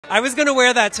I was going to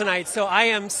wear that tonight, so I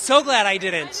am so glad I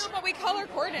didn't. I know, but we color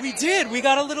coordinated. We did. We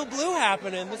got a little blue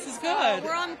happening. This is good.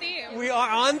 We're on theme. We are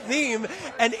on theme.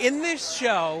 And in this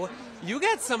show, you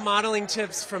get some modeling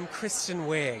tips from Kristen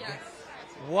Wiig. Yes.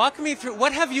 Walk me through,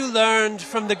 what have you learned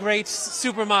from the great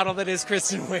supermodel that is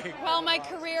Kristen Wiig? Well, my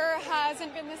career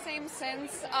hasn't been the same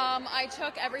since. I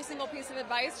took every single piece of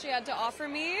advice she had to offer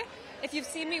me. If you've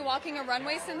seen me walking a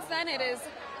runway since then, it is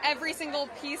every single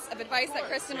piece of advice that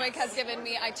Kristen Wiig has given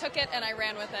me. I took it and I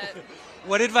ran with it.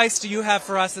 What advice do you have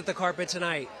for us at the carpet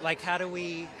tonight? Like, how do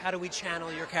we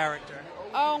channel your character?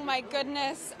 Oh my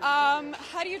goodness.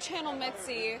 How do you channel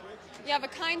Mitzi? You have a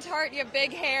kind heart, you have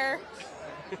big hair,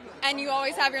 and you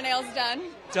always have your nails done.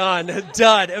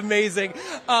 Done. Amazing.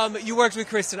 You worked with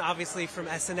Kristen, obviously, from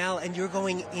SNL, and you're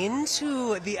going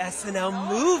into the SNL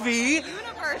movie.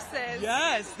 Universes.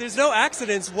 Yes. There's no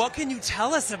accidents. What can you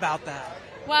tell us about that?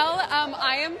 Well,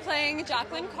 I am playing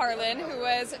Jacqueline Carlin, who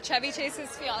was Chevy Chase's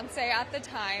fiance at the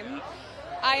time.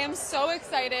 I am so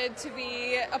excited to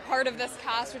be a part of this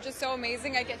cast, which is so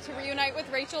amazing. I get to reunite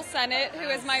with Rachel Sennett, who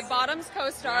is my Bottoms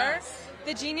co-star. Yes.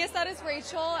 The genius that is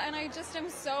Rachel, and I just am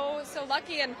so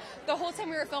lucky. And the whole time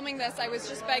we were filming this, I was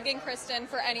just begging Kristen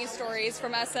for any stories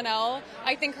from SNL.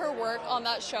 I think her work on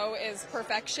that show is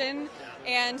perfection,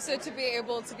 and so to be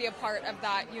able to be a part of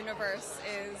that universe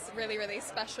is really, really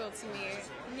special to me.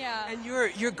 Yeah. And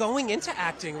you're going into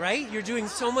acting, right? You're doing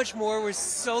so much more. We're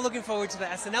so looking forward to the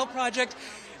SNL project.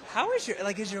 How is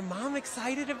is your mom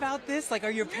excited about this? Like, are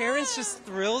your parents just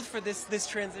thrilled for this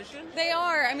transition? They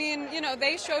are. I mean, you know,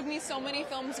 they showed me so many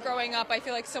films growing up. I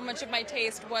feel like so much of my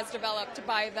taste was developed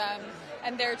by them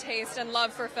and their taste and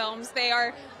love for films. They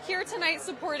are here tonight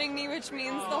supporting me, which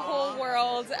means the whole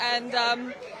world. And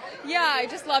yeah, I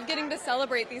just love getting to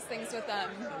celebrate these things with them.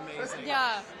 Amazing.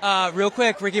 Yeah. Real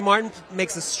quick, Ricky Martin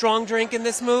makes a strong drink in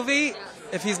this movie.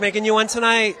 If he's making you one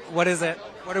tonight, what is it?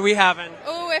 What are we having?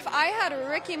 Oh, if I had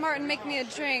Ricky Martin make me a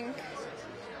drink,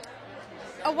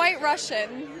 a White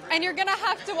Russian. And you're going to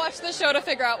have to watch the show to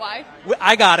figure out why.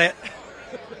 I got it.